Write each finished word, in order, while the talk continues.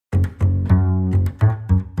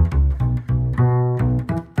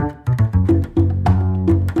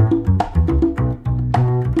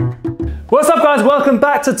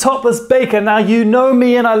back to Topless Baker. Now you know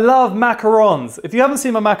me and I love macarons. If you haven't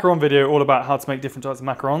seen my macaron video all about how to make different types of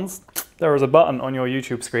macarons, there is a button on your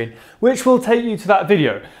YouTube screen which will take you to that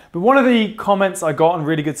video. But one of the comments I got and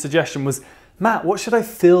really good suggestion was, Matt, what should I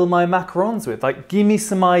fill my macarons with? Like, give me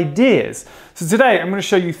some ideas. So today I'm going to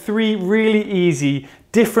show you 3 really easy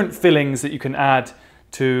different fillings that you can add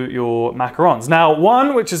to your macarons. Now,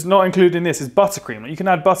 one which is not included in this is buttercream. You can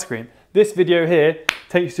add buttercream. This video here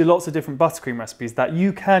takes you to lots of different buttercream recipes that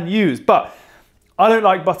you can use, but I don't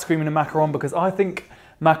like buttercream in a macaron because I think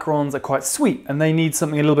macarons are quite sweet and they need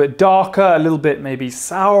something a little bit darker, a little bit maybe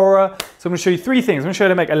sourer. So I'm going to show you 3 things. I'm going to show you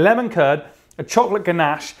how to make a lemon curd, a chocolate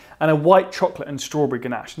ganache, and a white chocolate and strawberry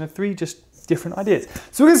ganache. And they're 3 just different ideas.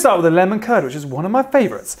 So we're going to start with a lemon curd, which is one of my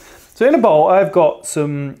favorites. So in a bowl, I've got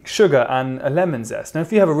some sugar and a lemon zest. Now,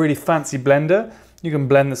 if you have a really fancy blender, you can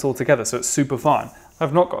blend this all together, so it's super fine.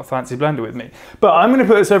 I've not got a fancy blender with me, but I'm going to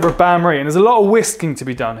put this over a bain-marie, and there's a lot of whisking to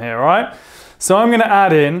be done here, all right? So I'm going to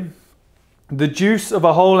add in the juice of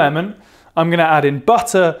a whole lemon. I'm going to add in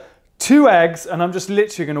butter, 2 eggs, and I'm just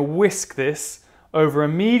literally going to whisk this over a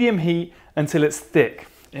medium heat until it's thick.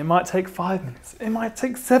 It might take 5 minutes. It might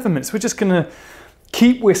take 7 minutes. We're just going to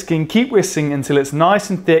keep whisking until it's nice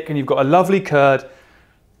and thick and you've got a lovely curd.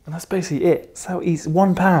 And that's basically it. It's how easy,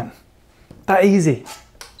 1 pan. That easy.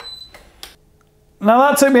 Now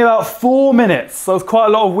that took me about 4 minutes. So it's quite a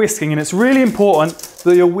lot of whisking, and it's really important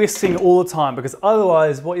that you're whisking all the time because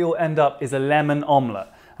otherwise what you'll end up is a lemon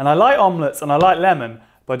omelette. And I like omelettes and I like lemon,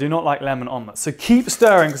 but I do not like lemon omelettes. So keep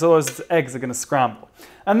stirring because otherwise the eggs are going to scramble.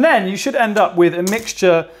 And then you should end up with a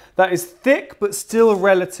mixture that is thick but still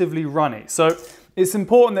relatively runny. So it's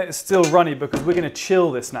important that it's still runny because we're going to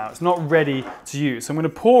chill this now. It's not ready to use. So I'm going to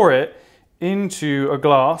pour it into a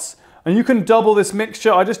glass, and you can double this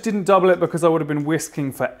mixture. I just didn't double it because I would have been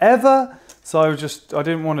whisking forever. So I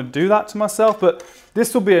didn't want to do that to myself, but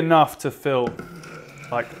this will be enough to fill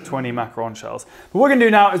like 20 macaron shells. But what we're going to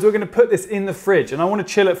do now is we're going to put this in the fridge, and I want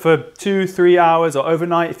to chill it for 2-3 hours or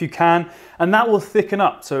overnight if you can, and that will thicken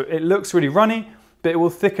up. So it looks really runny, but it will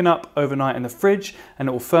thicken up overnight in the fridge and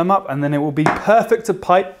it will firm up, and then it will be perfect to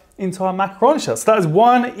pipe into our macaron shells. So that is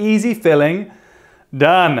one easy filling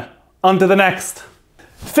done. On to the next.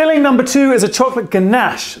 Filling number 2 is a chocolate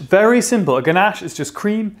ganache. Very simple. A ganache is just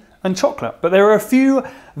cream and chocolate, but there are a few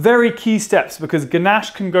very key steps because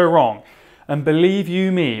ganache can go wrong. And believe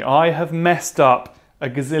you me, I have messed up a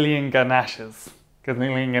gazillion ganaches.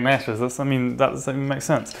 Gazillion ganaches, that doesn't make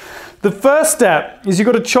sense. The first step is you've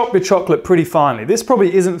got to chop your chocolate pretty finely. This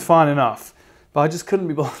probably isn't fine enough, but I just couldn't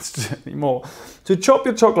be bothered to do it anymore. So chop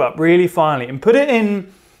your chocolate up really finely and put it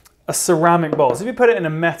in a ceramic bowl. So if you put it in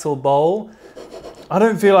a metal bowl, I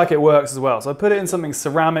don't feel like it works as well. So I put it in something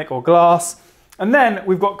ceramic or glass. And then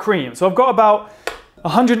we've got cream. So I've got about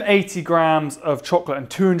 180 grams of chocolate and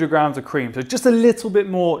 200 grams of cream. So just a little bit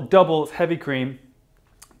more double heavy cream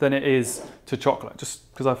than it is to chocolate,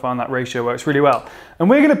 just because I find that ratio works really well. And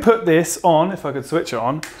we're going to put this on, if I could switch it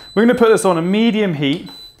on, we're going to put this on a medium heat,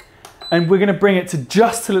 and we're going to bring it to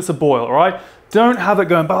just till it's a boil, all right? Don't have it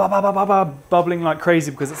going bubbling like crazy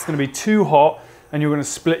because it's going to be too hot and you're going to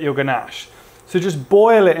split your ganache. So just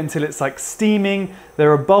boil it until it's like steaming. There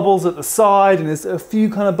are bubbles at the side and there's a few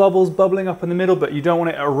kind of bubbles bubbling up in the middle, but you don't want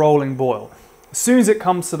it at a rolling boil. As soon as it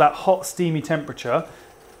comes to that hot, steamy temperature,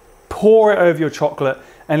 pour it over your chocolate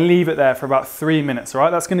and leave it there for about 3 minutes, all right?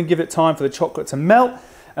 That's gonna give it time for the chocolate to melt,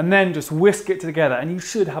 and then just whisk it together and you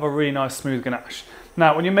should have a really nice smooth ganache.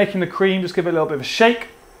 Now, when you're making the cream, just give it a little bit of a shake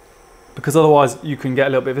because otherwise you can get a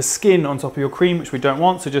little bit of a skin on top of your cream, which we don't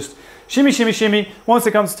want. So just shimmy, shimmy, shimmy. Once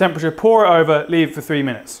it comes to temperature, pour it over, leave for 3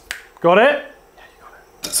 minutes. Got it? Yeah, you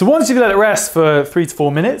got it. So once you've let it rest for 3 to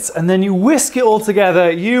 4 minutes and then you whisk it all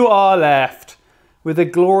together, you are left with a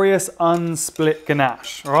glorious unsplit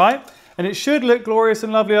ganache, all right? And it should look glorious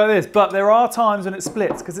and lovely like this, but there are times when it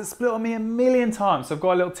splits because it's split on me a million times. So I've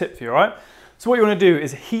got a little tip for you, all right? So what you want to do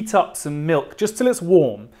is heat up some milk just till it's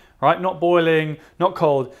warm, right? Not boiling, not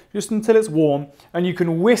cold, just until it's warm. And you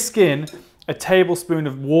can whisk in a tablespoon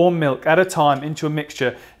of warm milk at a time into a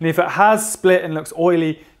mixture. And if it has split and looks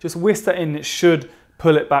oily, just whisk that in, it should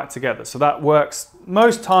pull it back together. So that works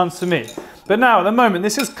most times for me. But now at the moment,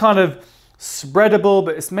 this is kind of spreadable,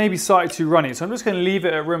 but it's maybe slightly too runny. So I'm just going to leave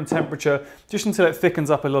it at room temperature just until it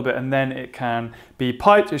thickens up a little bit, and then it can be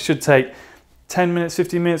piped. It should take 10 minutes,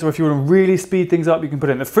 15 minutes, or if you want to really speed things up, you can put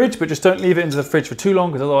it in the fridge, but just don't leave it into the fridge for too long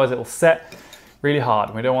because otherwise it will set really hard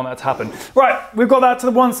and we don't want that to happen. Right, we've got that to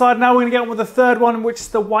the one side. Now we're going to get on with the third one, which is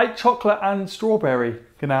the white chocolate and strawberry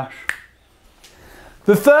ganache.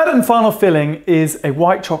 The third and final filling is a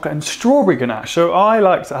white chocolate and strawberry ganache. So I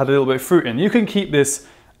like to add a little bit of fruit in. You can keep this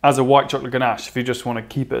as a white chocolate ganache. If you just want to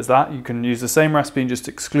keep it as that, you can use the same recipe and just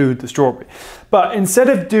exclude the strawberry. But instead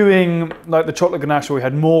of doing like the chocolate ganache where we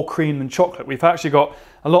had more cream than chocolate, we've actually got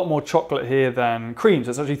a lot more chocolate here than cream. So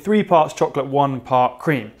it's actually 3 parts chocolate, 1 part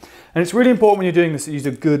cream. And it's really important when you're doing this that you use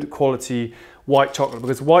a good quality white chocolate,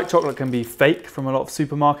 because white chocolate can be fake from a lot of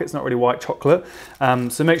supermarkets, not really white chocolate.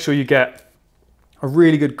 So make sure you get a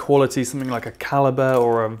really good quality, something like a Caliber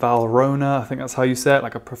or a Valrhona, I think that's how you say it,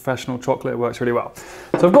 like a professional chocolate. It works really well.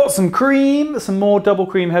 So I've got some cream, some more double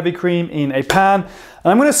cream, heavy cream in a pan.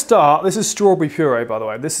 And I'm gonna start, this is strawberry puree, by the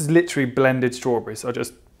way. This is literally blended strawberry, so I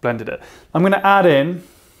just blended it. I'm gonna add in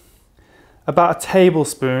about a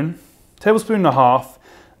tablespoon and a half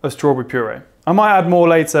of strawberry puree. I might add more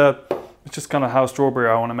later, it's just kind of how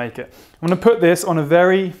strawberry I wanna make it. I'm gonna put this on a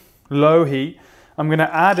very low heat. I'm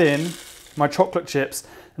gonna add in my chocolate chips,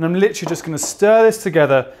 and I'm literally just going to stir this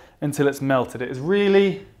together until it's melted. It is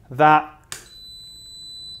really that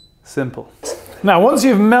simple. Now, once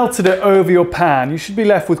you've melted it over your pan, you should be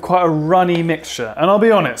left with quite a runny mixture. And I'll be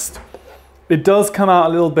honest, it does come out a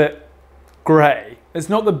little bit grey. It's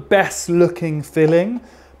not the best looking filling,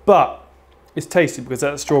 but it's tasty because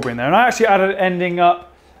there's strawberry in there. And I actually ending up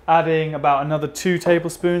adding about another 2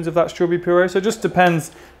 tablespoons of that strawberry puree. So it just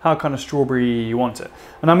depends how kind of strawberry you want it.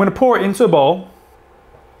 And I'm going to pour it into a bowl.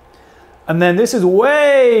 And then this is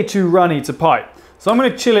way too runny to pipe. So I'm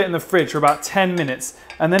going to chill it in the fridge for about 10 minutes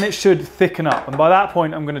and then it should thicken up. And by that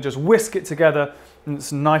point, I'm going to just whisk it together and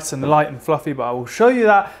it's nice and light and fluffy, but I will show you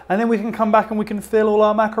that. And then we can come back and we can fill all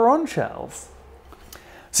our macaron shells.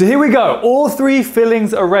 So here we go. All 3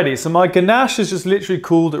 fillings are ready. So my ganache is just literally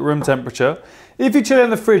cooled at room temperature. If you chill it in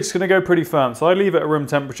the fridge, it's going to go pretty firm. So I leave it at room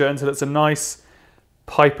temperature until it's a nice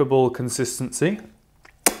pipeable consistency.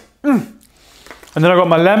 And then I've got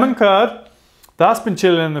my lemon curd. That's been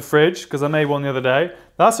chilling in the fridge because I made one the other day.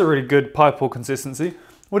 That's a really good pipeable consistency.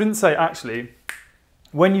 I didn't say actually,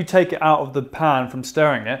 when you take it out of the pan from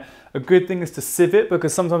stirring it, a good thing is to sieve it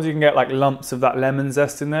because sometimes you can get like lumps of that lemon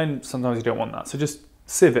zest in there and sometimes you don't want that. So just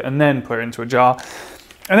sieve it and then put it into a jar.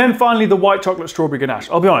 And then finally the white chocolate strawberry ganache.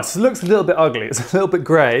 I'll be honest, it looks a little bit ugly. It's a little bit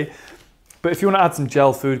grey. But if you want to add some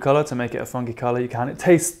gel food colour to make it a funky colour, you can. It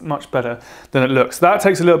tastes much better than it looks. That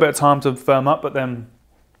takes a little bit of time to firm up, but then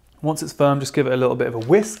once it's firm, just give it a little bit of a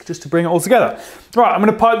whisk just to bring it all together. Right, I'm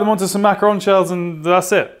going to pipe them onto some macaron shells and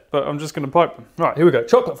that's it. But I'm just going to pipe them. Right, here we go.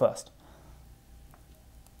 Chocolate first.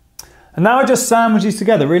 And now I just sandwich these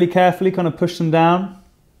together really carefully, kind of push them down.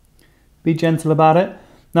 Be gentle about it.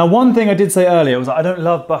 Now, one thing I did say earlier was that I don't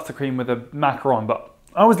love buttercream with a macaron, but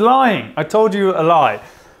I was lying. I told you a lie.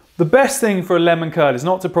 The best thing for a lemon curd is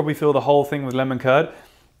not to probably fill the whole thing with lemon curd.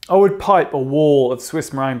 I would pipe a wall of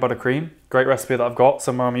Swiss meringue buttercream, great recipe that I've got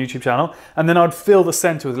somewhere on my YouTube channel, and then I'd fill the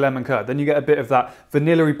center with lemon curd. Then you get a bit of that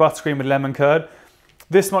vanilla-y buttercream with lemon curd.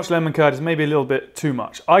 This much lemon curd is maybe a little bit too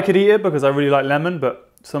much. I could eat it because I really like lemon,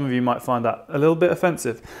 but some of you might find that a little bit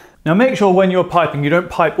offensive. Now make sure when you're piping, you don't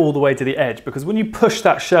pipe all the way to the edge because when you push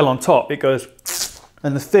that shell on top, it goes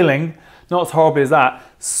and the filling, not as horribly as that,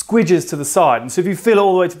 squidges to the side. And so if you fill it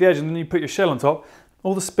all the way to the edge and then you put your shell on top,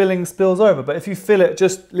 all the spilling spills over. But if you fill it,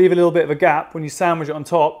 just leave a little bit of a gap. When you sandwich it on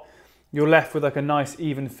top, you're left with like a nice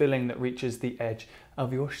even filling that reaches the edge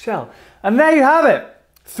of your shell. And there you have it.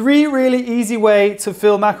 3 really easy ways to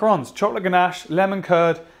fill macarons. Chocolate ganache, lemon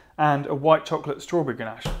curd, and a white chocolate strawberry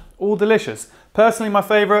ganache. All delicious. Personally, my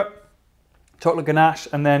favorite, chocolate ganache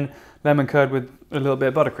and then lemon curd with a little bit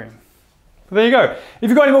of buttercream. But there you go. If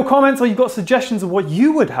you've got any more comments or you've got suggestions of what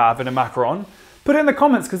you would have in a macaron, put it in the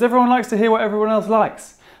comments because everyone likes to hear what everyone else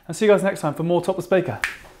likes. And see you guys next time for more Topless Baker.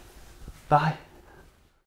 Bye.